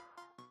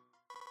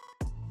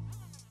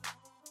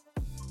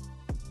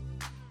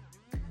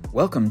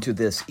Welcome to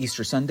this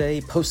Easter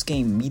Sunday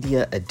post-game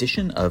media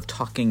edition of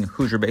Talking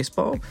Hoosier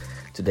Baseball.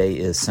 Today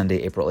is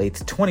Sunday, April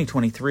 8th,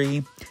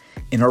 2023.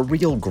 In a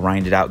real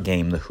grinded-out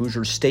game, the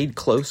Hoosiers stayed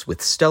close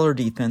with stellar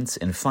defense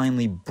and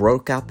finally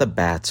broke out the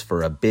bats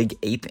for a big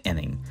 8th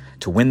inning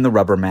to win the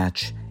rubber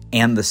match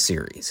and the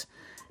series.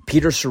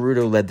 Peter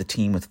Serruto led the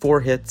team with 4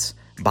 hits,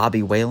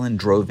 Bobby Whalen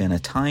drove in a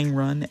tying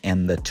run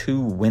and the 2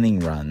 winning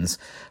runs,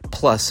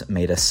 plus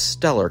made a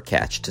stellar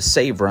catch to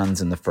save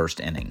runs in the first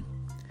inning.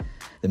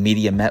 The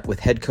media met with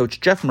head coach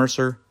Jeff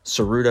Mercer,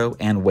 Serruto,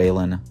 and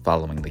Whalen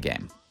following the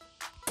game.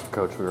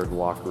 Coach, we were in the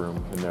locker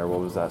room in there. What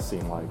was that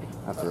scene like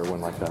after a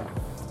win like that?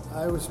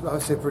 I would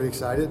say pretty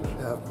excited,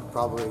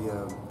 probably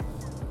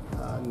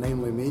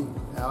namely me.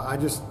 I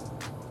just,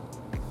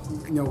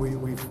 they've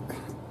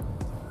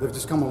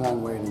just come a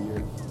long way in a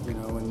year,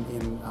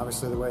 and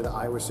obviously the way the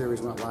Iowa series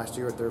went last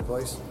year at third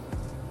place,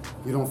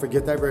 you don't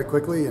forget that very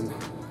quickly, and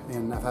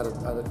I've had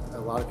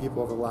a lot of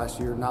people over the last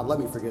year not let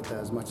me forget that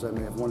as much as I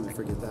may have wanted to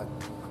forget that.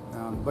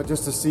 But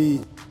just to see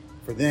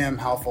for them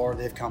how far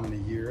they've come in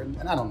a year, and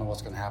I don't know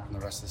what's going to happen the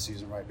rest of the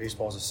season, right?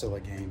 Baseball is a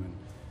silly game,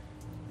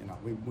 and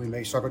we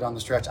may struggle down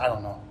the stretch. I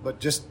don't know, but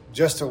just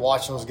to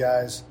watch those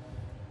guys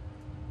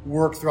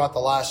work throughout the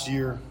last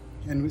year,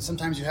 and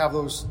sometimes you have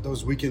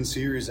those weekend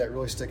series that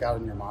really stick out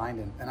in your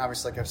mind. And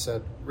obviously, like I've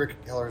said, Rick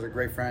Hiller is a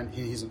great friend.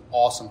 He's an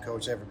awesome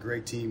coach. They have a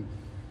great team.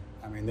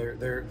 I mean,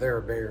 they're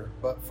a bear.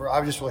 But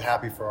I'm just really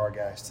happy for our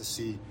guys to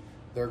see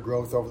their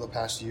growth over the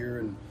past year.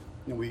 And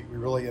we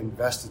really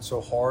invested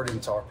so hard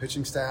into our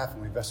pitching staff,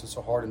 and we invested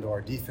so hard into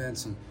our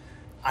defense. And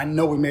I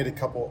know we made a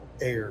couple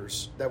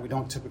errors that we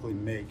don't typically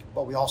make,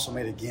 but we also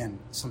made, again,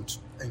 some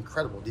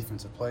incredible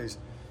defensive plays.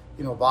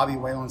 Bobby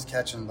Whalen's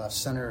catch in left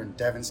center and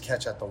Devin's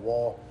catch at the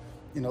wall.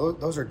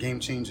 Those are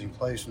game-changing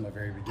plays from the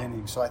very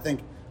beginning. So I think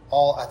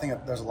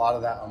there's a lot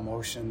of that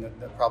emotion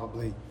that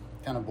probably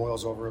kind of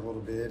boils over a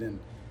little bit.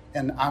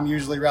 And I'm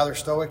usually rather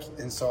stoic,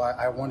 and so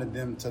I wanted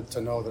them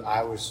to know that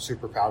I was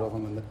super proud of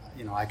them, and that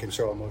I can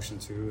show emotion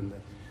too, and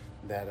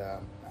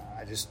that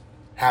I just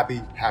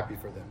happy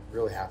for them,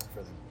 really happy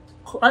for them.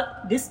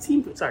 This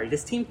team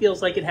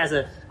feels like it has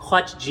a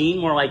clutch gene,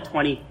 more like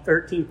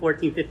 2013,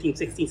 14, 15,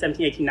 16,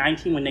 17, 18,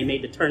 19 when they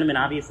made the tournament.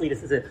 Obviously,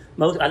 this is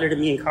most other than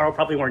me and Carl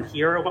probably weren't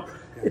here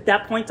at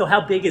that point. So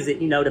how big is it,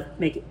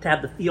 to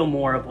have the feel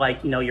more of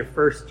your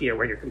first year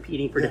where you're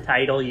competing for the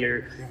title,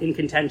 you're in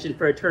contention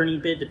for a tourney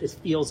bid, that this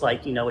feels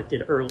like, it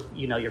did early,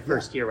 your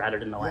first year rather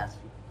than the last.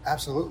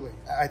 Absolutely.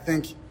 I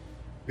think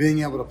being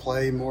able to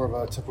play more of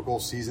a typical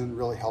season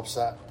really helps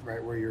that,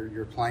 right? Where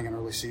you're playing an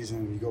early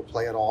season, you go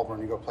play at Auburn,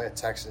 you go play at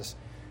Texas,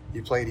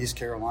 you play at East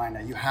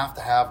Carolina. You have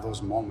to have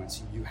those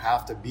moments. You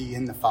have to be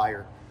in the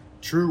fire.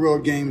 True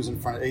road games in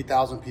front of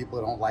 8,000 people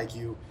that don't like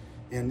you,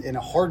 and it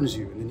hardens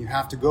you. And then you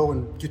have to go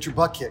and get your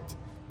butt kicked,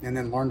 and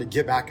then learn to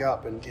get back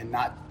up and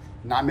not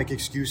make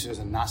excuses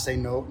and not say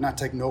no, not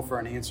take no for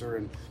an answer,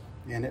 and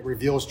it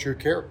reveals true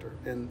character.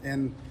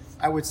 And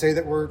I would say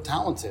that we're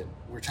talented.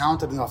 We're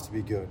talented enough to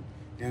be good.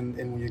 And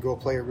when you go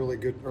play a really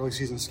good early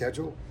season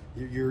schedule,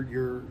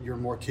 you're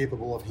more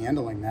capable of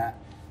handling that.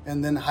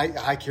 And then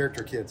high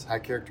character kids, high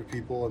character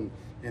people, and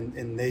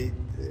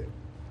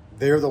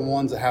they're the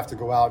ones that have to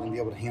go out and be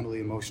able to handle the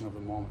emotion of the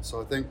moment. So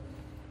I think,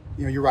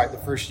 you're right. The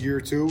first year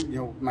or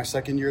two, my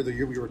second year, the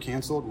year we were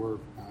canceled,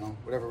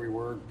 whatever we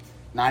were,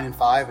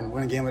 9-5, and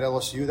win a game at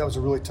LSU. That was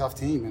a really tough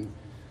team,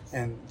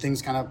 and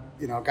things kind of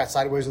got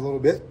sideways a little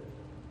bit.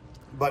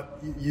 But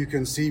you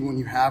can see when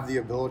you have the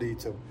ability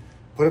to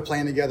put a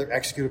plan together,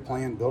 execute a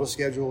plan, build a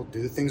schedule,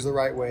 do the things the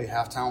right way,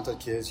 have talented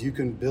kids, you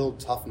can build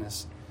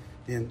toughness,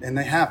 and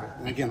they have it.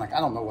 And again, I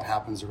don't know what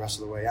happens the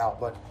rest of the way out,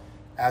 but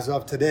as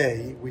of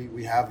today,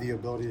 we have the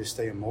ability to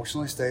stay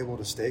emotionally stable,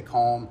 to stay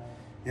calm,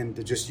 and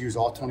to just use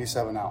all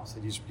 27 outs.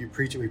 You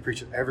preach it, we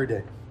preach it every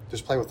day.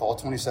 Just play with all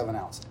 27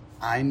 outs.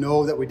 I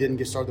know that we didn't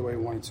get started the way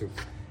we wanted to,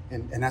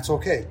 and that's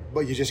okay,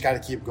 but you just got to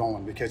keep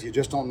going because you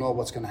just don't know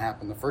what's going to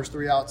happen. The first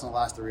 3 outs and the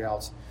last 3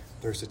 outs,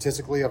 they're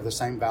statistically of the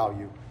same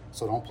value.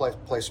 So don't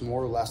place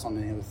more or less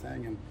on any other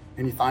thing,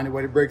 and you find a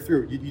way to break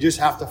through. You just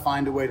have to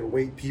find a way to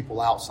wait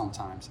people out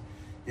sometimes.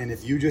 And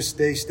if you just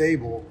stay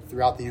stable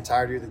throughout the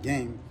entirety of the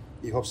game,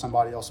 you hope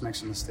somebody else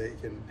makes a mistake.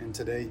 And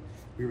today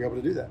we were able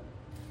to do that.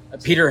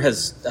 Peter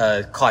has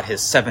started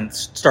his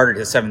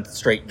 7th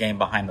straight game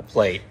behind the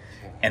plate,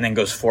 and then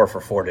goes 4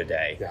 for 4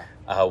 today. Yeah.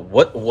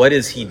 What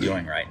is he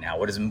doing right now?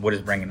 What is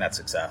bringing that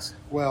success?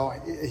 Well,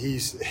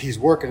 he's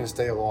working his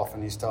tail off,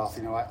 and he's tough.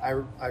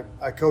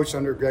 I coached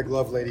under Greg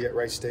Lovelady at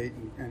Wright State,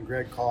 and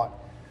Greg caught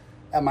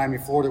at Miami,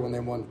 Florida when they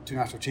won 2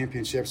 national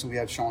championships, and we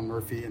had Sean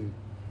Murphy, and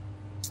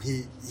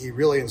he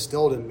really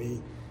instilled in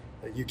me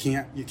that you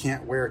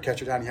can't wear a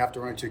catcher down. You have to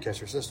run a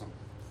 2-catcher system,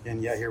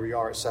 and yet here we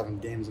are at 7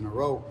 games in a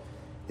row,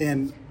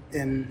 and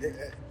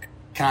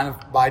kind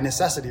of by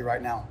necessity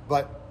right now,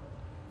 but.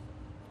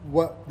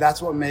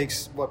 That's what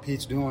makes what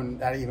Pete's doing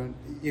that even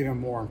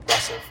more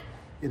impressive.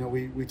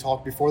 We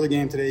talked before the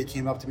game today. He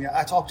came up to me.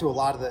 I talked to a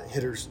lot of the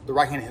hitters, the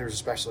right-handed hitters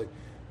especially.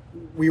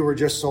 We were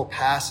just so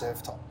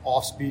passive to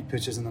off-speed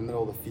pitches in the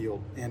middle of the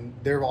field, and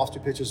their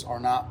off-speed pitches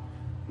are not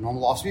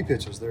normal off-speed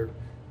pitches. They're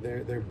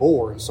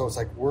bore, and so it's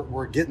like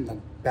we're getting the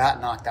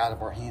bat knocked out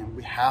of our hand.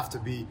 We have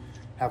to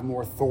have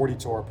more authority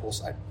to our pull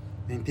side.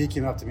 And Pete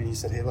came up to me and he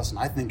said, "Hey, listen,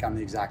 I think I'm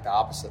the exact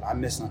opposite. I'm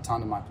missing a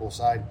ton of my pull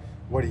side.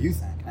 What do you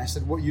think?" And I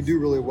said, "What you do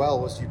really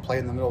well is you play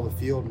in the middle of the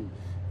field, and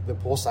the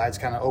pull side's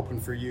kind of open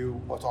for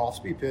you. What's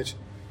off-speed pitch?"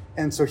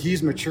 And so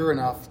he's mature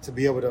enough to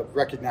be able to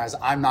recognize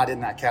I'm not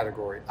in that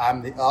category. I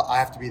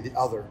have to be the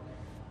other.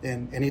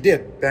 And he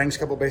did. Bangs a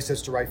couple base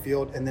hits to right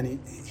field, and then he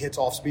hits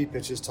off-speed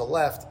pitches to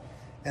left.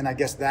 And I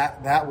guess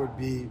that would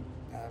be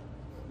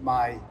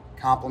my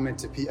compliment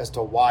to Pete as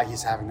to why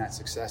he's having that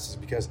success, is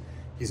because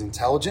he's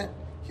intelligent,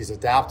 he's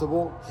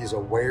adaptable, he's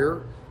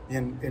aware.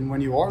 And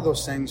when you are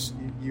those things,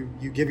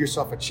 you give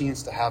yourself a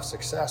chance to have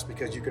success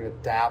because you can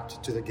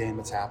adapt to the game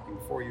that's happening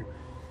for you.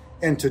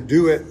 And to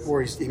do it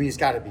where he's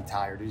got to be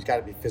tired. He's got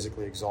to be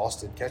physically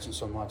exhausted catching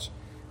so much.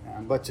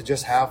 But to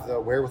just have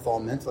the wherewithal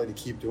mentally to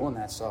keep doing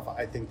that stuff,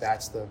 I think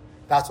that's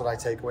what I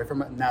take away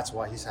from it, and that's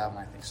why he's having,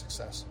 I think,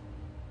 success.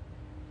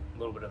 A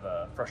little bit of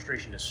a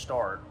frustration to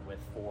start with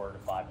 4 to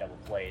 5 double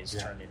plays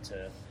turned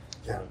into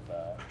sort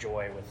of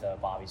joy with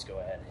Bobby's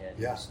go-ahead hit.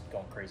 He was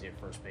going crazy at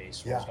first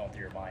base. What was going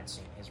through your mind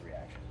seeing his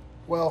reaction?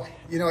 Well,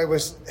 it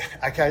was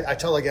 – I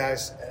tell the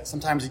guys,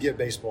 sometimes you get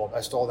baseball.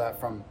 I stole that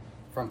from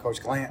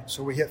Coach Glant.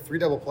 So we hit 3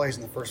 double plays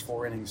in the first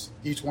 4 innings,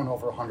 each one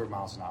over 100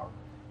 miles an hour.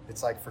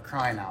 It's like for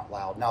crying out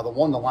loud. Now, the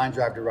line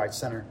drive to right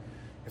center,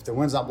 if the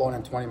wind's not blowing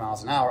in 20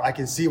 miles an hour, I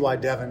can see why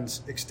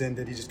Devin's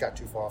extended. He just got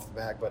too far off the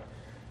bag. But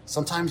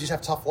sometimes you just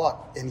have tough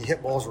luck, and you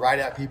hit balls right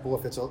at people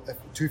if it's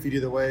 2 feet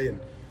either way, and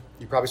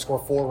you probably score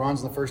 4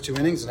 runs in the first 2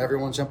 innings, and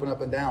everyone's jumping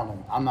up and down.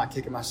 And I'm not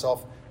kicking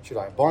myself. Should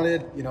I have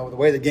bunted? The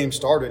way the game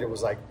started, it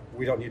was like,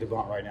 we don't need to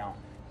bunt right now.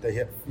 They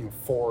hit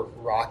 4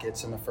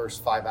 rockets in the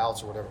first 5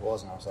 outs or whatever it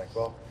was, and I was like,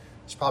 well,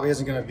 this probably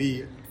isn't going to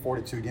be a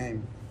 42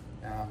 game.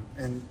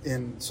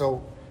 And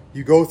so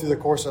you go through the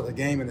course of the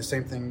game, and the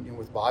same thing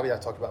with Bobby I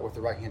talked about with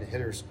the right-handed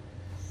hitters.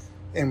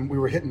 And we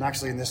were hitting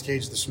actually in this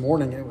cage this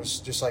morning, and it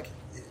was just like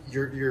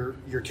you're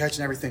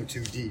catching everything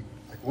too deep.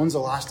 Like, when's the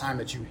last time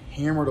that you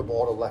hammered a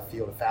ball to left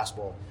field, a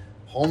fastball,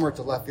 homer it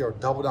to left field, or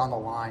double down the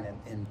line,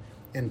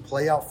 and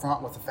play out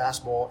front with the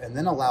fastball, and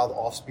then allow the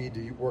off-speed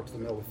to work to the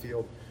middle of the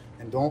field,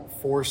 and don't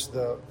force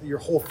your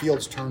whole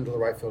field's turned to the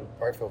right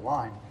field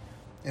line.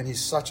 And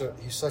he's such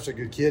a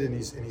good kid, and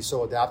he's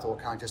so adaptable,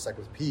 kind of just like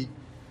with Pete,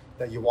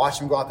 that you watch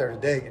him go out there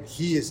today, and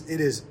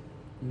it is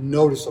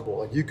noticeable.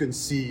 Like, you can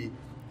see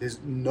his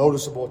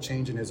noticeable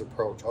change in his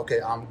approach. Okay,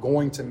 I'm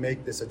going to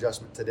make this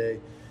adjustment today.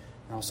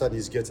 And all of a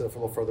sudden, he gets it a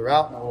little further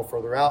out, and a little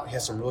further out. He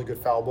has some really good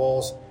foul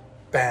balls.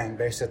 Bang,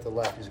 base hit to the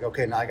left. He's like,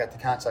 okay, now I got the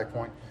contact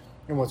point.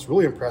 And what's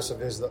really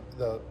impressive is the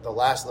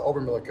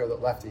Obermiller kid,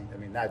 that lefty. I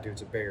mean, that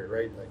dude's a bear,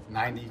 right? Like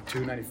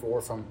 92,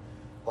 94 from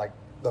like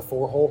the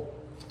 4-hole.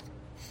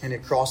 And he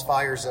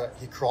crossfires a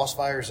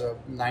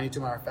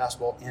 92-mile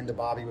fastball into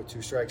Bobby with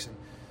 2 strikes.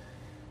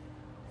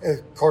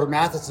 And Carter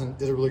Matheson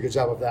did a really good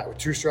job of that. With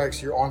 2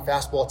 strikes, you're on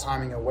fastball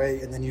timing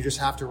away, and then you just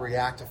have to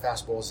react to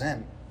fastballs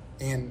in.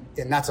 And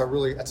that's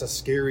a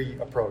scary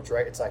approach,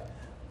 right? It's like,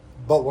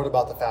 but what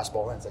about the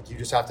fastball in? It's like, you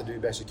just have to do the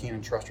best you can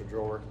and trust your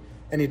drill work.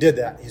 And he did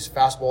that. He's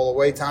fastball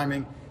away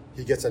timing.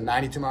 He gets a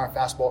 92-mile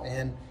fastball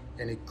in,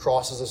 and he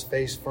crosses his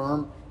face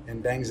firm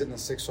and bangs it in the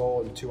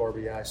 6-hole and 2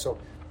 RBI. So,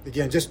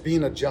 again, just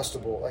being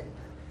adjustable. Like,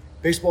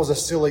 baseball is a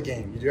silly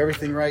game. You do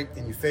everything right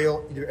and you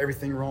fail. You do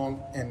everything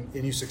wrong and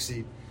you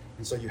succeed.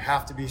 And so you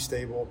have to be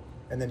stable,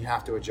 and then you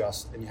have to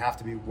adjust, and you have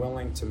to be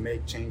willing to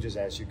make changes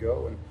as you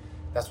go. And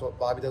that's what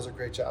Bobby does a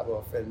great job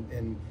of.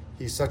 And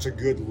he's such a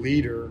good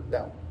leader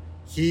that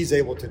he's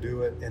able to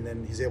do it, and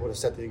then he's able to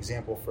set the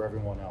example for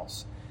everyone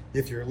else.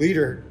 If your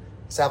leader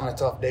is having a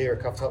tough day or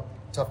a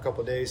tough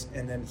couple of days,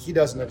 and then he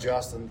doesn't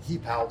adjust and he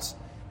pouts,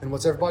 then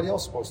what's everybody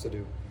else supposed to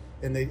do?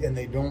 And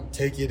they don't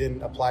take it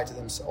and apply it to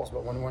themselves.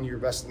 But when one of your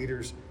best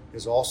leaders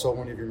is also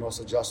one of your most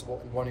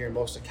adjustable and one of your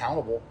most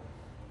accountable,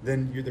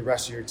 then the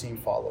rest of your team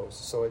follows.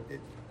 So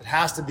it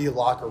has to be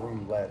locker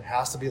room led. It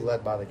has to be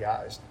led by the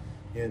guys.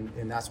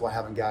 And that's why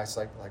having guys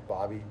like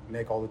Bobby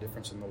make all the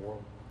difference in the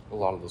world. A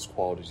lot of those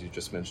qualities you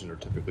just mentioned are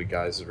typically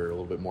guys that are a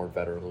little bit more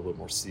veteran, a little bit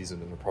more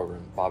seasoned in the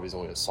program. Bobby's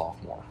only a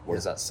sophomore. What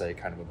does that say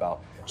kind of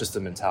about just the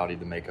mentality,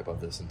 the makeup of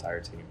this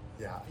entire team?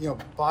 Yeah,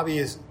 Bobby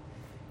is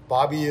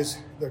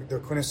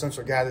the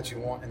quintessential guy that you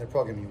want in the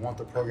program. You want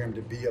the program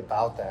to be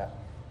about that.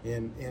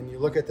 And you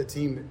look at the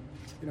team,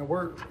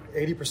 we're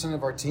 80%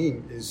 of our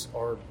team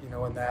are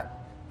in that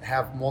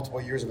have multiple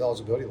years of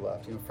eligibility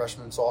left.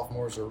 Freshmen,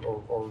 sophomores,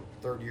 or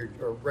third year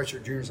or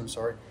redshirt juniors. I'm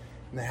sorry,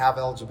 and they have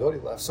eligibility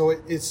left. So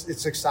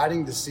it's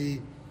exciting to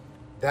see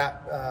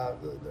that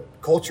the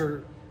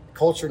culture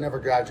never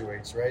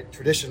graduates, right?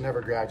 Tradition never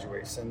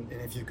graduates, and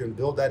if you can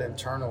build that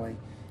internally.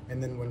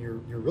 And then when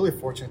you're really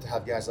fortunate to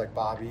have guys like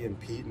Bobby and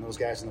Pete and those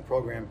guys in the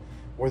program,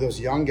 where those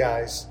young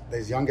guys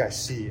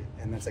see it,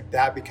 and it's like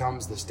that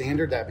becomes the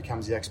standard, that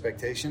becomes the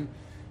expectation,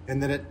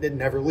 and then it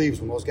never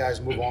leaves. When those guys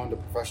move on to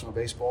professional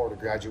baseball or to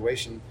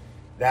graduation,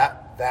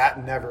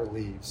 that never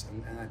leaves.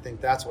 And I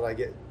think that's what I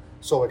get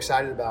so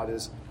excited about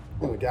is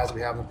the guys that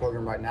we have in the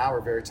program right now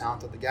are very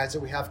talented. The guys that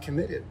we have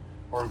committed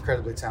are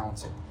incredibly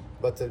talented.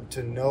 But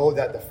to know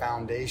that the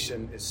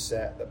foundation is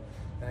set,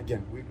 and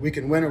again, we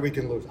can win or we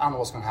can lose. I don't know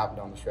what's going to happen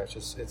down the stretch.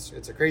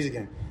 It's a crazy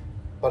game.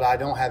 But I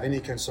don't have any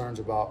concerns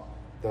about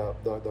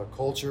the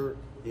culture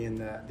and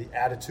the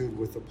attitude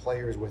with the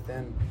players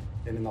within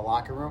and in the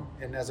locker room.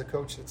 And as a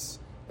coach,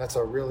 that's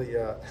a really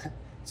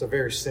it's a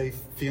very safe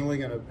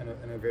feeling and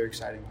a very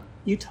exciting one.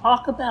 You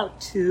talk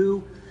about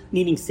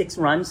needing 6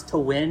 runs to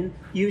win.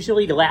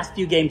 Usually the last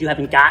few games you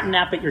haven't gotten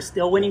that, but you're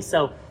still winning.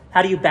 So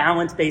how do you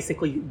balance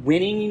basically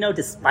winning,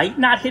 despite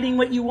not hitting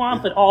what you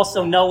want, but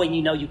also knowing,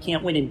 you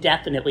can't win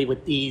indefinitely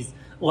with these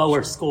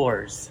lower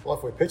scores? Well,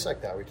 if we pitch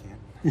like that, we can.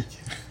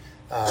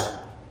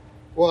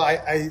 Well,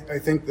 I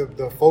think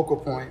the focal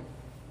point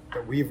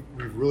that we've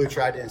really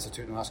tried to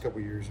institute in the last couple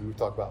of years, and we've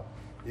talked about,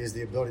 is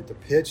the ability to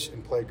pitch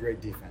and play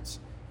great defense.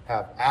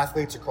 Have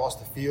athletes across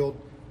the field,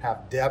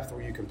 have depth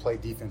where you can play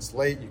defense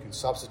late, you can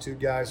substitute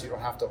guys, you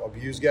don't have to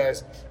abuse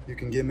guys, you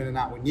can get them in and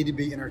out. We need to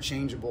be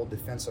interchangeable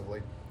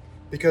defensively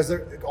because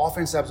the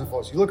offense ebbs and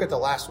flows. You look at the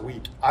last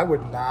week, I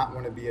would not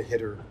want to be a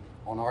hitter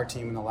on our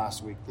team in the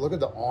last week. Look at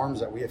the arms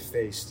that we have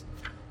faced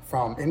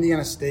from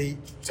Indiana State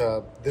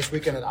to this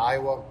weekend at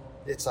Iowa.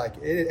 It's like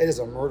it is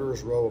a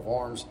murderer's row of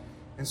arms.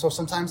 And so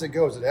sometimes it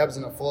ebbs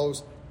and it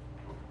flows.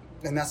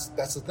 And that's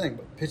the thing.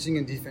 But pitching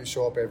and defense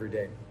show up every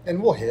day.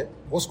 And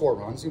we'll score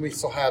runs. And we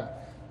had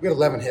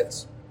 11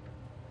 hits.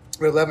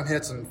 We had 11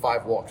 hits and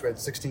 5 walks. We had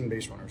 16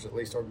 base runners at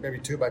least, or maybe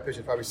 2 by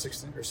pitching, probably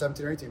 16 or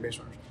 17 or 18 base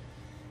runners.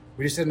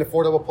 We just hit into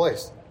 4 double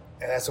plays.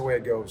 And that's the way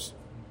it goes.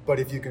 But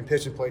if you can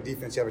pitch and play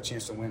defense, you have a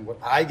chance to win. What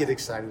I get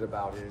excited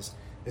about is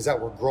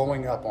that we're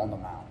growing up on the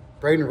mound.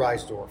 Braden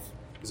Reisdorf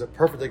is a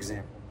perfect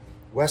example.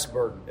 Wes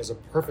Burton is a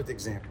perfect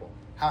example.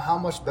 How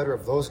much better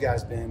have those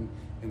guys been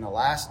in the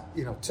last,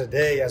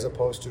 today as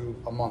opposed to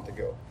a month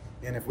ago?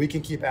 And if we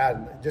can keep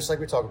adding, just like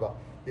we talked about,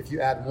 if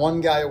you add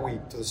one guy a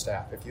week to the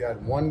staff, if you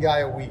add one guy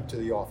a week to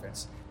the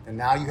offense, and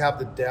now you have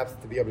the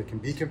depth to be able to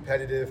be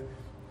competitive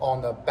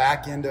on the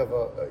back end of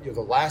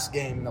the last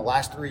game, in the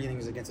last 3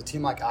 innings against a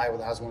team like Iowa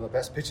that has one of the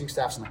best pitching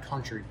staffs in the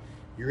country,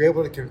 you're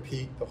able to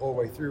compete the whole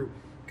way through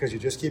because you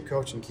just keep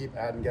coaching, keep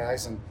adding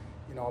guys, and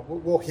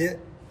we'll hit.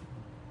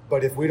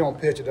 But if we don't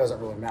pitch, it doesn't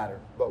really matter.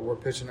 But we're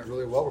pitching it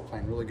really well. We're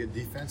playing really good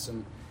defense,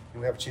 and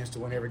we have a chance to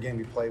win every game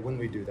we play when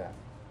we do that.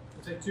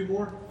 We'll take 2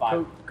 more.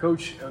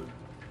 Coach, a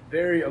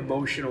very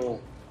emotional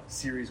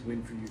series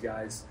win for you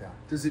guys. Yeah.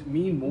 Does it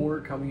mean more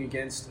coming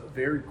against a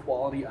very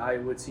quality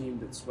Iowa team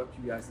that swept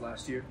you guys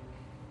last year?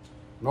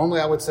 Normally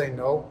I would say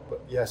no,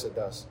 but yes, it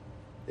does.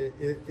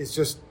 It's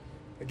just,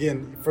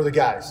 again, for the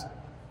guys,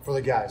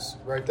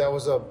 right? It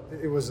was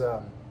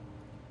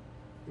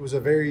a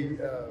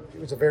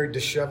very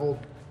disheveled,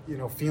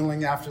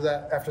 feeling after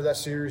that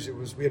series.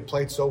 We had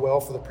played so well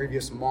for the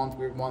previous month.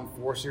 We had won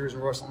 4 series in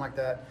a row, something like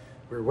that.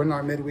 We were winning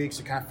our midweeks.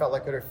 It kind of felt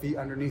like we had our feet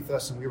underneath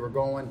us, and we were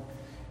going.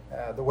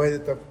 The way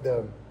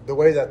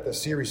that the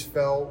series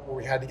fell, where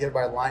we had to get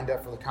everybody lined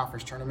up for the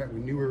conference tournament, we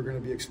knew we were going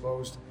to be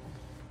exposed,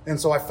 and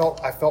so I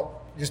felt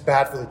just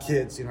bad for the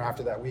kids,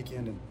 after that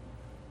weekend, and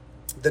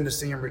then to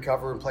see them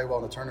recover and play well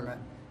in the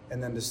tournament,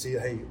 and then to see,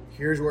 hey,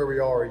 here's where we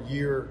are a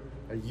year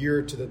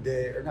to the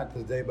day, or not to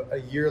the day, but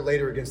a year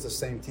later against the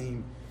same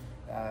team.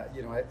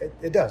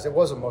 It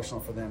was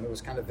emotional for them. It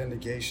was kind of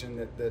vindication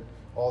that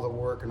all the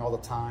work and all the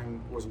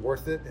time was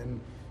worth it.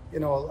 And,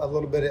 a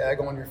little bit of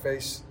egg on your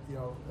face,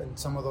 in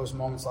some of those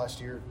moments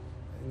last year,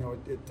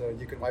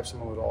 you can wipe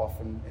some of it off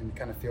and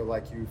kind of feel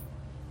like you've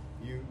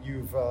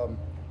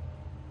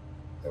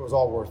it was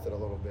all worth it a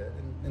little bit.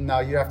 And now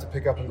you have to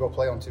pick up and go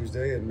play on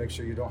Tuesday and make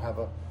sure you don't have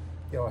a,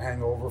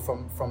 hangover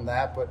from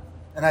that.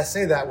 And I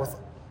say that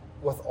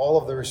with all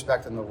of the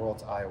respect in the world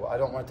to Iowa. I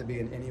don't want it to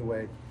be in any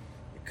way.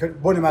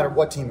 Wouldn't matter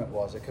what team it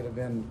was. It could have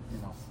been,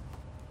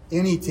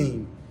 any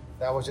team.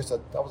 That was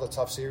a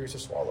tough series to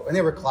swallow. And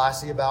they were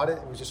classy about it.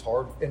 It was just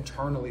hard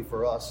internally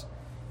for us.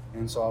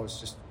 And so I was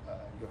just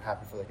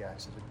happy for the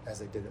guys as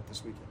they did it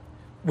this weekend.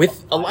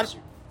 With a lot of...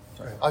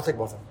 Sorry, I'll take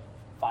both of them.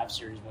 5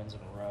 series wins in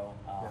a row.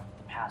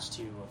 The past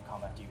 2 have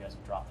come after you guys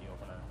have dropped the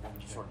opener. What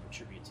would you sort of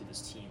attribute to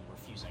this team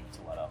refusing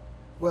to let up?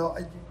 Well,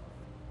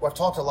 I've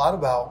talked a lot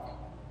about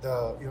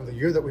the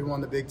year that we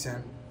won the Big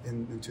Ten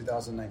in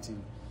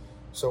 2019.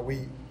 So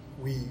we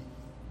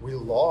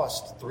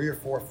lost 3 or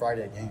 4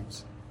 Friday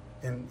games.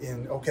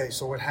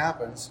 So what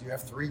happens? You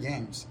have 3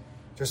 games.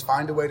 Just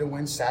find a way to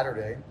win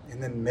Saturday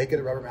and then make it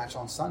a rubber match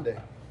on Sunday.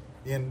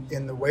 In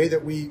the way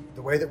that we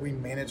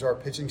manage our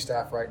pitching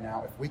staff right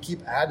now, if we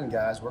keep adding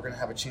guys, we're going to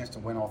have a chance to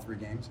win all 3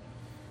 games.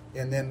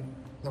 And then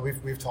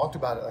we've talked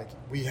about it. Like,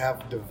 we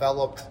have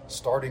developed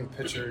starting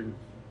pitcher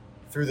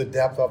through the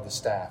depth of the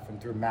staff and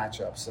through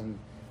matchups. And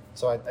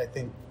so I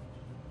think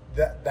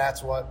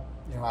that's what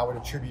I would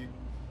attribute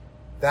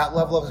that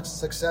level of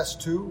success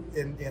to,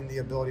 in the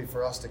ability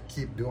for us to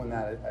keep doing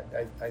that.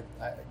 I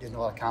get a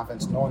lot of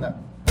confidence knowing that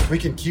we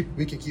can keep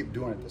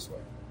doing it this way.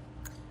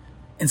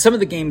 In some of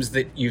the games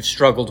that you've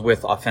struggled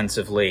with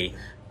offensively,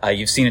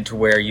 you've seen it to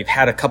where you've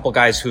had a couple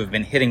guys who have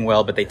been hitting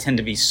well, but they tend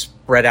to be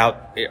spread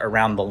out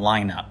around the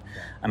lineup.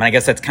 I mean, I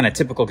guess that's kind of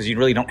typical because you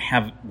really don't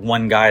have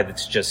one guy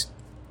that's just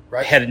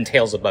head and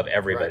tails above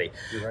everybody.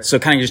 Right. So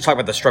kind of just talk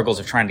about the struggles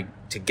of trying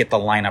to get the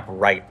lineup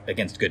right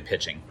against good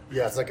pitching.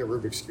 Yeah, it's like a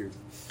Rubik's Cube.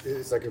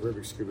 It's like a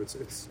Rubik's Cube.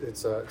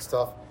 It's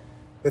tough.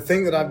 The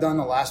thing that I've done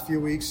the last few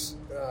weeks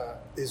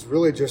is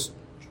really just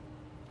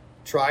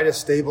try to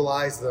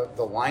stabilize the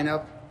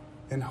lineup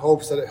in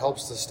hopes that it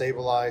helps to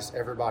stabilize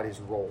everybody's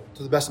role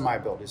to the best of my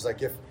abilities.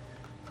 Like if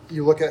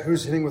you look at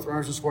who's hitting with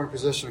runners in scoring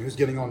position, who's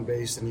getting on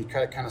base, and you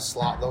kind of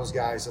slot those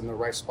guys in the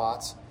right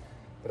spots.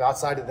 But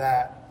outside of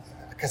that,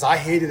 because I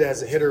hated it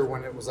as a hitter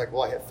when it was like,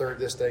 well, I hit third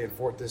this day and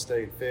fourth this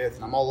day and fifth,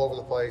 and I'm all over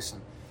the place.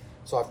 And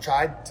so I've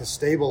tried to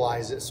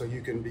stabilize it so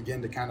you can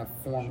begin to kind of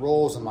form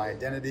roles and my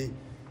identity.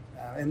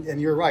 And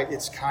you're right,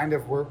 it's kind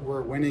of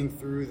we're winning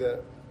through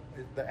the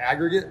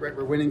aggregate, right?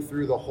 We're winning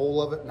through the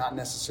whole of it, not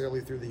necessarily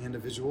through the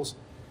individuals.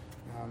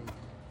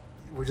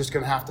 We're just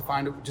going to have to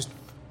find it, just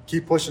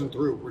keep pushing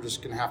through. We're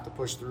just going to have to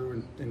push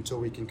through until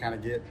we can kind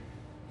of get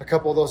a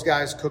couple of those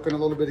guys cooking a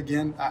little bit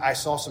again. I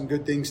saw some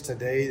good things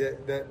today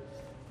that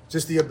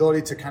just the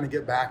ability to kind of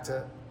get back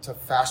to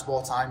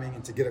fastball timing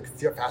and to get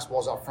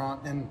fastballs out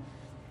front. And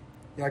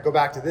I go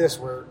back to this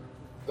where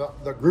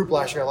the group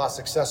last year had a lot of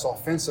success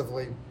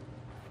offensively,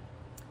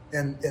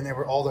 and they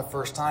were all their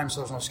first time,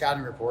 so there's no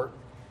scouting report.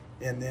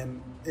 And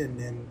then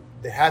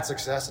they had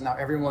success, and now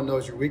everyone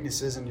knows your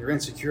weaknesses, and you're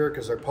insecure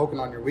because they're poking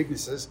on your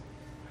weaknesses.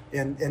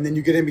 And then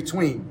you get in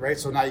between, right?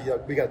 So now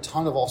we got a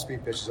ton of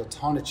all-speed pitches, a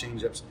ton of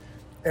changeups.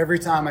 Every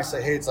time I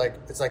say, hey, it's like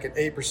an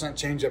 8%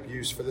 changeup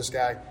use for this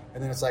guy,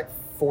 and then it's like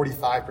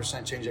 45%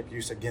 changeup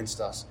use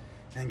against us.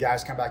 And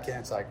guys come back in,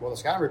 it's like, well, the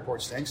scouting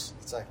report stinks.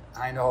 It's like,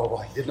 I know, well,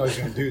 I didn't know he was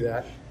going to do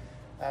that.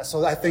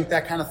 So I think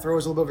that kind of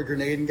throws a little bit of a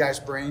grenade in guys'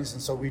 brains,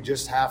 and so we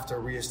just have to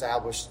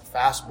reestablish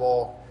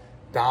fastball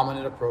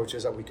dominant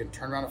approaches that we can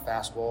turn around a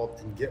fastball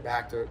and get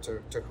back to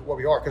what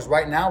we are. Because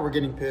right now we're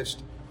getting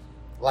pitched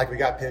like we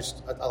got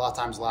pitched a lot of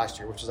times last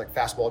year, which is like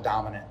fastball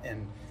dominant.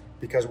 And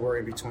because we're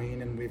in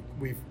between, and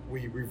we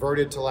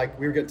reverted to like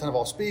we were getting a ton of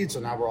off speed, so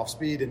now we're off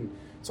speed, and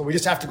so we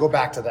just have to go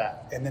back to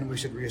that, and then we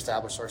should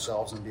reestablish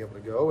ourselves and be able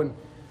to go. And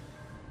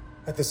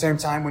at the same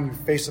time, when you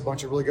face a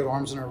bunch of really good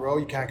arms in a row,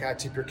 you kind of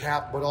tip your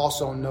cap, but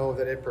also know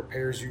that it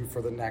prepares you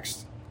for the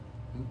next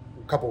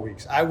couple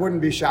weeks. I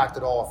wouldn't be shocked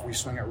at all if we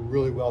swing it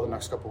really well the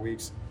next couple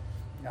weeks,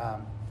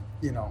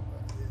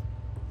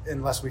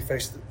 unless we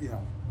face,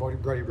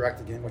 Brody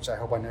Brecht again, which I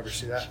hope I never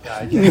see that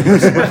guy again.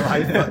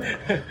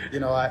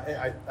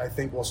 I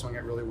think we'll swing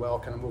it really well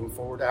kind of moving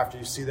forward. After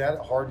you see that, it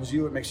hardens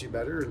you, it makes you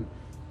better, and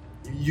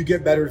you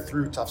get better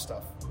through tough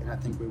stuff, and I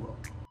think we will.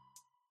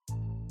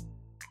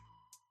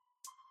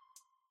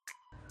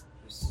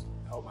 Just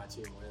help my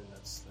team win.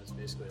 That's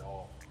basically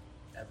all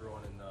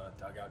everyone in the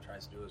dugout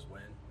tries to do is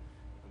win.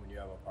 And when you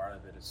have a part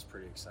of it, it's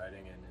pretty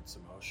exciting and it's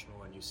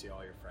emotional, and you see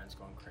all your friends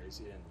going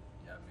crazy, and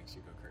it makes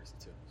you go crazy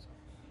too. So.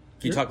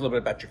 Can you talk a little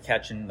bit about your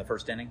catch in the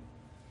first inning?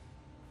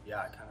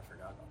 Yeah, I kind of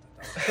forgot about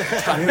that. That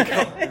was a long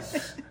time ago.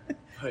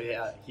 But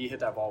yeah, he hit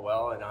that ball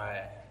well, and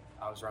I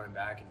was running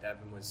back, and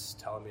Devin was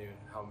telling me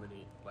how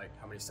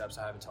many steps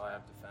I have until I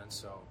have defense.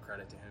 So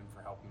credit to him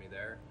for helping me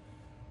there.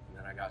 And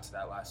then I got to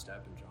that last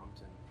step and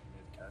jumped and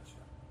made the catch.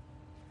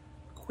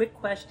 Quick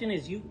question: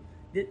 is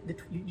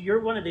you're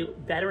one of the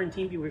veteran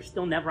teams. You were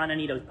still never on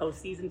any of those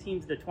postseason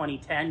teams. The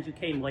 2010s, you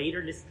came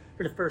later. Just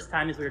for the first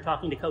time, as we were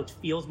talking to Coach,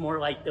 feels more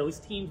like those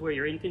teams where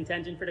you're in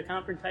contention for the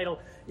conference title.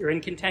 You're in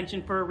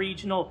contention for a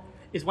regional.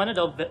 Is one of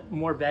the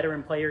more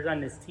veteran players on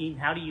this team.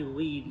 How do you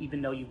lead,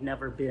 even though you've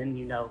never been,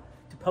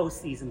 to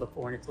postseason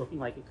before, and it's looking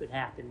like it could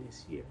happen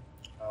this year?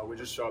 We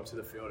just show up to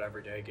the field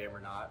every day, game or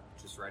not,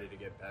 just ready to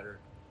get better.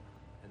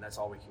 And that's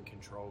all we can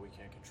control. We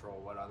can't control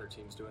what other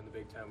teams do in the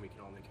Big Ten. We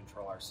can only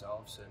control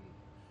ourselves. And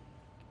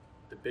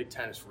the Big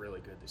Ten is really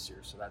good this year,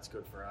 so that's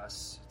good for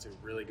us. It's a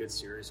really good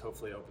series.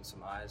 Hopefully open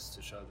some eyes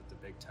to show that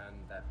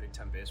that Big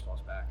Ten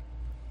baseball's back.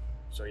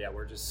 So yeah,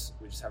 we just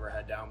have our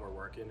head down, we're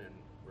working, and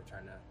we're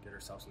trying to get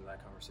ourselves into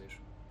that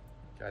conversation.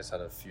 You guys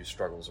had a few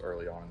struggles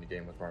early on in the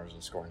game with runners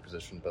in scoring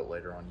position, but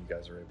later on you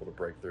guys are able to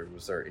break through.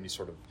 Was there any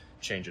sort of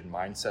change in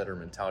mindset or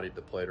mentality at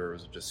the plate, or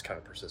was it just kind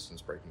of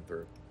persistence breaking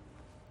through?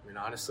 I mean,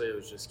 honestly, it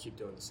was just keep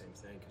doing the same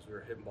thing because we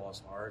were hitting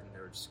balls hard and they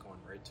were just going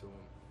right to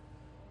them.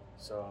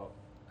 So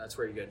that's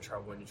where you get in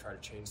trouble when you try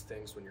to change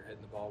things when you're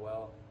hitting the ball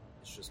well.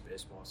 It's just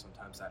baseball.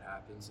 Sometimes that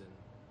happens, and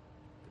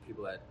the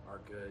people that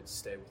are good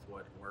stay with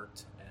what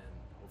worked, and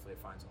hopefully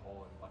it finds a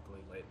hole, and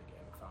luckily late in the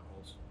game it found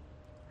holes.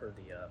 Heard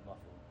the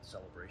muffled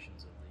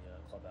celebrations of the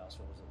clubhouse.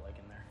 What was it like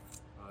in there?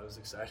 It was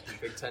exciting.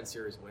 Big Ten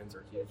series wins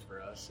are huge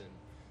for us, and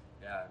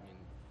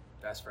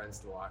best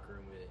friends in the locker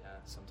room.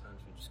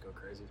 Sometimes we just go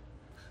crazy.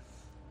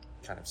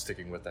 Kind of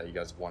sticking with that, you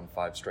guys won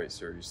 5 straight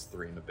series,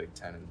 3 in the Big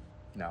Ten, and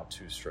now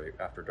 2 straight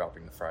after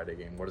dropping the Friday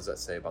game. What does that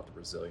say about the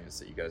resilience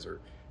that you guys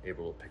are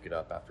able to pick it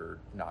up after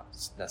not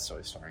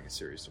necessarily starting a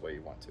series the way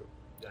you want to?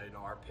 Yeah,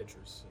 our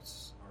pitchers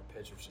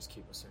just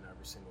keep us in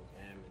every single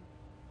game,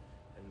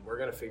 and we're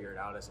going to figure it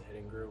out as a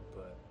hitting group,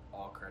 but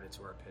all credit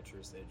to our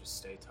pitchers. They just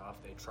stay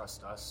tough. They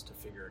trust us to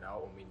figure it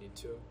out when we need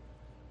to,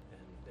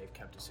 and they've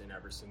kept us in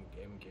every single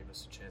game and gave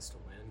us a chance to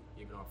win.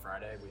 Even on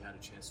Friday, we had a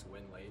chance to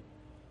win late.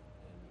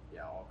 And,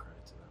 yeah, all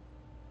credit to them.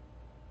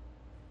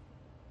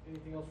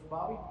 Anything else for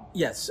Bobby?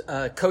 Yes.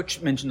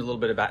 Coach mentioned a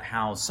little bit about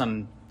how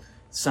some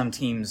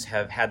teams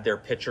have had their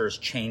pitchers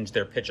change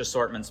their pitch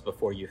assortments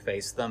before you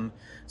face them,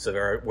 so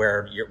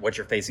what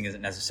you're facing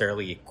isn't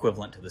necessarily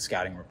equivalent to the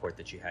scouting report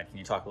that you had. Can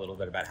you talk a little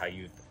bit about how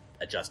you've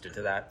adjusted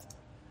to that?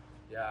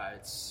 Yeah,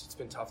 it's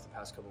been tough the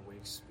past couple of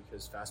weeks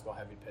because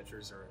fastball-heavy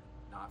pitchers are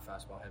not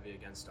fastball-heavy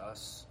against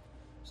us.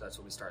 So that's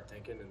what we start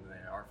thinking, and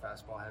they are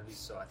fastball-heavy.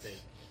 So I think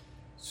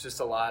it's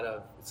just a lot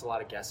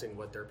of guessing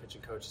what their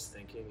pitching coach is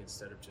thinking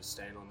instead of just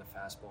staying on the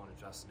fastball and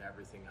adjusting to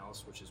everything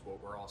else, which is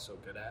what we're all so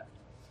good at.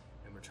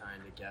 And we're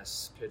trying to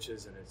guess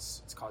pitches, and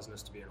it's causing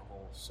us to be in a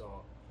hole.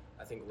 So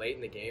I think late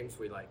in the games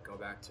we go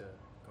back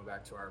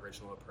to our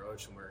original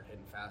approach, and we're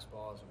hitting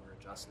fastballs and we're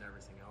adjusting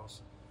everything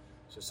else.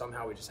 So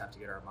somehow we just have to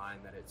get our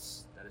mind that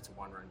it's a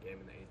one-run game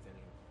in the 8th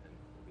inning, and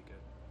we'll be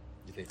good.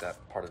 You think that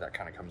part of that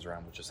kind of comes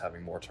around with just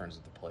having more turns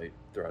at the plate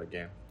throughout a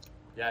game?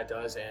 Yeah, it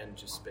does, and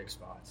just big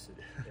spots.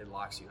 It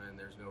locks you in.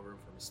 There's no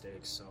room for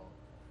mistakes. So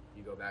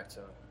you go back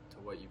to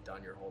what you've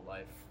done your whole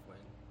life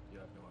when you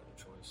have no other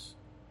choice.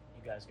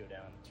 You guys go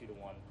down 2-1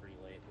 pretty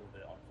late. A little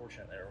bit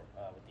unfortunate there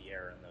with the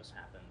error, and those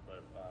happened. But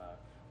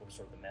what was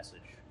sort of the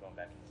message going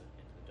back into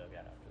the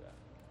dugout after that?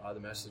 The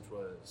message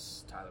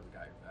was, Tyler, we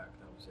got your back.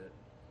 That was it.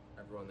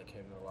 Everyone that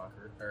came in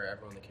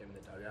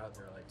the dugout,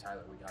 they're like,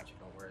 Tyler, we got you.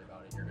 Don't worry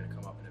about it. You're going to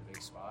come up in a big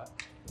spot.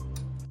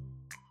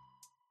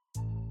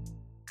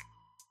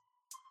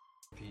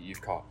 Pete,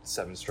 you've caught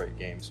 7 straight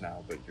games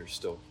now, but you're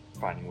still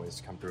finding ways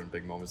to come through in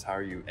big moments. How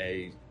are you,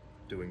 A,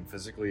 doing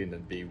physically, and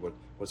then B,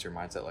 what's your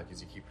mindset like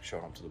as you keep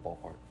showing up to the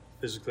ballpark?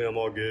 Physically, I'm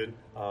all good.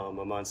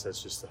 My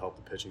mindset's just to help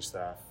the pitching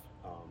staff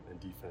and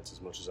defense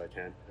as much as I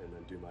can, and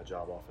then do my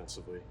job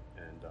offensively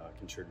and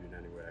contribute in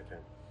any way I can.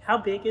 How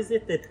big is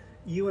it that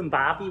you and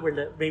Bobby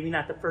were maybe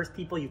not the first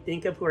people you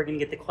think of who are going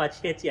to get the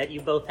clutch hits, yet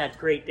you both had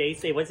great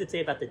days? What does it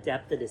say about the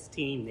depth of this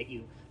team that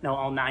you know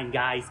all 9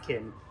 guys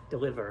can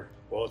deliver?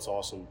 Well, it's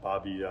awesome.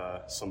 Bobby,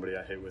 somebody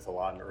I hit with a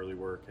lot in early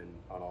work and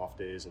on off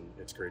days, and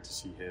it's great to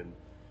see him,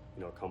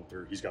 come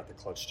through. He's got the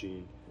clutch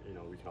gene.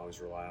 We can always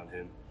rely on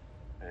him,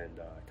 and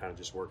kind of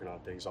just working on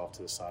things off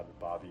to the side with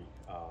Bobby.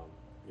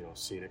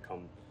 Seeing it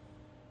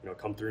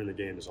come through in the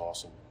game is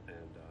awesome, and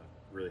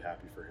really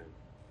happy for him.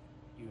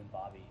 You and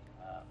Bobby,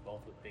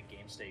 both with big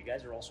games today. You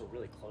guys are also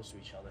really close to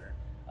each other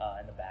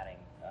in the batting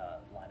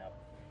lineup.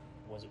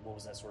 What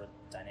was that sort of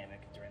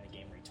dynamic during the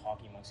game? Were you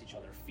talking amongst each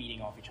other,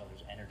 feeding off each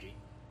other's energy?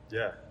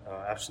 Yeah,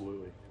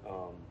 absolutely.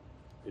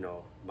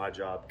 My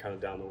job kind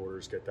of down the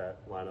orders, get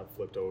that lineup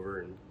flipped over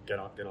and get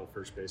on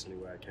first base any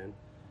way I can,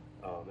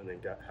 and then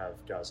have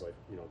guys like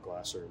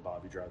Glasser and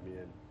Bobby drive me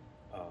in,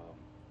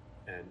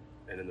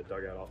 and in the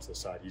dugout off to the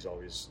side, he's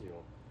always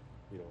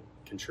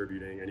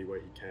contributing any way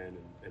he can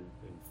and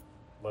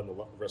letting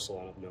the rest of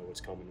the lineup know what's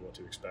coming and what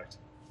to expect.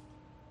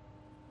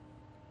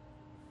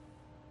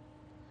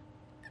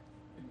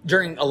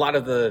 During a lot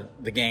of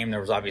the game,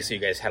 there was obviously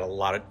you guys had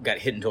got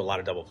hit into a lot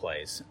of double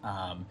plays.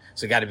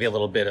 So it got to be a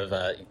little bit of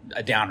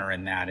a downer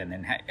in that. And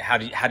then how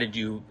did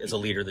you, as a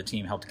leader of the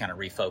team, help to kind of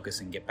refocus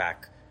and get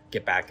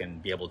back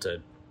and be able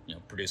to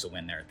produce a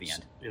win there at the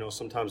end?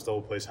 Sometimes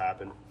double plays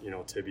happen.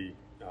 Tibby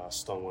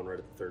stung one right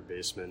at the third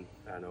baseman.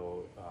 I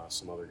know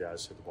some other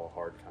guys hit the ball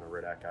hard, kind of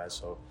right at guys.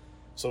 So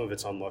some of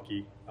it's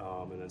unlucky,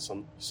 and then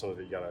some of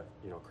it you got to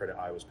credit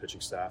Iowa's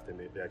pitching staff.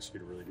 They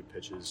executed really good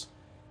pitches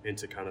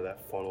into kind of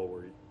that funnel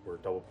where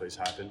double plays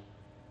happen.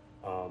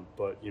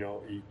 But you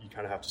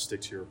kind of have to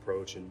stick to your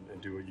approach and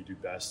do what you do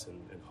best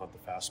and hunt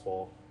the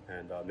fastball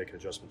and make an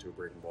adjustment to a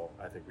breaking ball.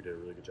 I think we did a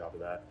really good job of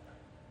that.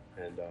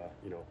 And,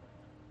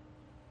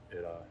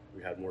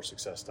 we had more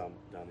success down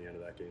the end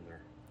of that game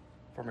there.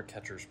 From a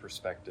catcher's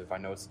perspective, I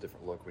know it's a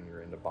different look when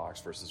you're in the box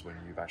versus when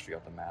you've actually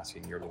got the mask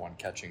and you're the one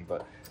catching,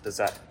 but does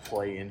that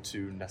play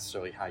into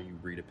necessarily how you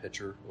read a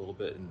pitcher a little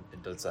bit,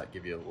 and does that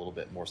give you a little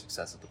bit more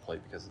success at the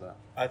plate because of that?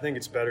 I think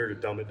it's better to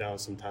dumb it down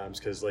sometimes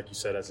because, like you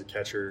said, as a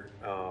catcher,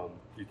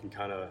 you can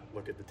kind of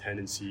look at the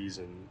tendencies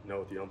and know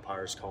what the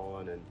umpire's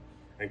calling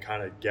and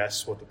kind of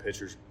guess what the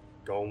pitcher's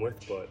going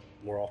with, but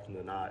more often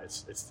than not,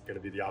 it's going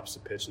to be the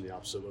opposite pitch in the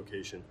opposite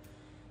location.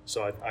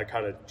 So I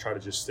kind of try to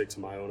just stick to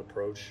my own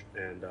approach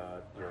and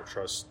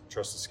trust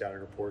the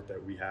scouting report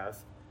that we have,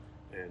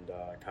 and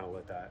kind of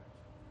let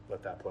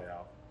that play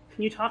out.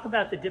 Can you talk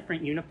about the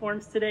different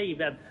uniforms today?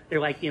 They're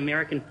like the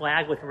American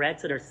flag with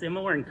reds that are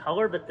similar in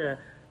color, but the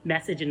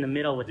message in the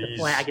middle with the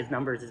flag as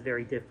numbers is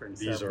very different.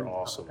 These are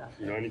awesome.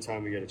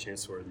 Anytime we get a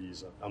chance to wear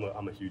these,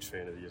 I'm a huge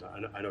fan of these.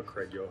 I know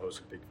Craig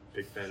Yoho's a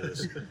big fan of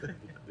this,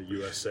 the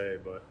USA,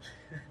 but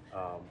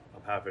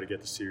I'm happy to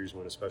get the series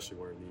win, especially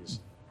wearing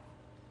these.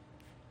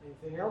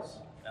 Anything else?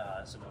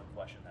 Similar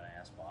question that I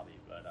asked Bobby,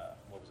 but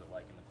what was it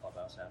like in the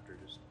clubhouse after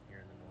just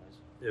hearing the noise?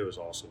 It was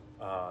awesome.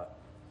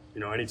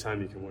 Anytime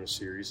you can win a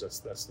series,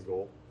 that's the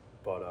goal.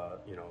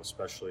 But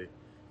especially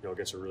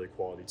against a really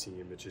quality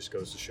team, it just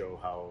goes to show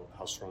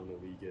how strong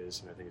the league is,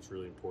 and I think it's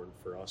really important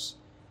for us.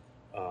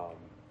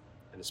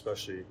 and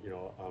especially, you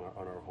know,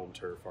 on our home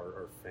turf,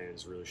 our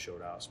fans really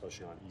showed out,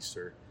 especially on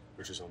Easter,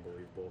 which is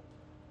unbelievable,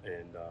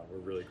 and we're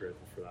really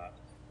grateful for that.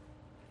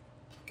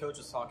 Coach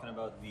was talking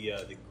about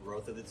the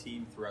growth of the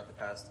team throughout the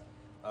past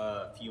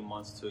few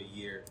months to a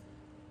year.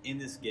 In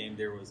this game,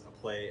 there was a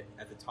play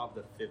at the top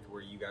of the fifth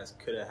where you guys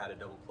could have had a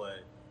double play,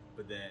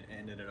 but then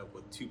ended up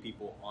with two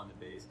people on the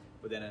base.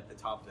 But then at the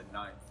top of the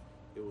ninth,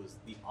 it was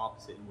the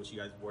opposite, in which you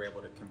guys were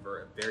able to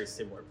convert a very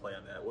similar play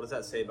on that. What does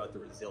that say about the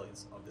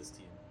resilience of this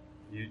team?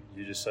 You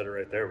just said it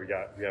right there.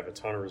 We have a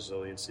ton of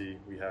resiliency.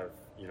 We have,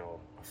 you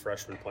know, a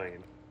freshman playing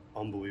an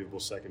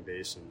unbelievable second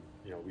base, and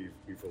you know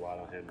we've relied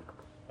on him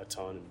a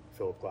ton. And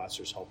Philip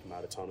Glasser's helped him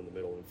out a ton in the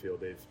middle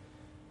infield.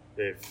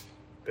 They've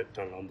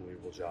done an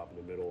unbelievable job in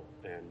the middle,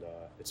 and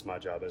it's my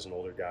job as an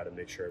older guy to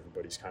make sure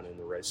everybody's kind of in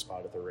the right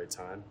spot at the right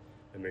time,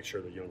 and make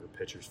sure the younger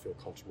pitchers feel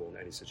comfortable in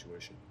any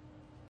situation.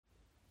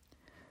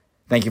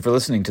 Thank you for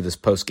listening to this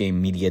post-game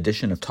media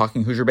edition of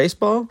Talking Hoosier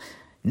Baseball.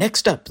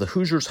 Next up, the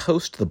Hoosiers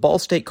host the Ball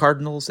State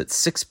Cardinals at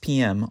 6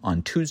 p.m.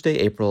 on Tuesday,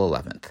 April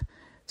 11th.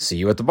 See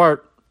you at the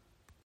BART.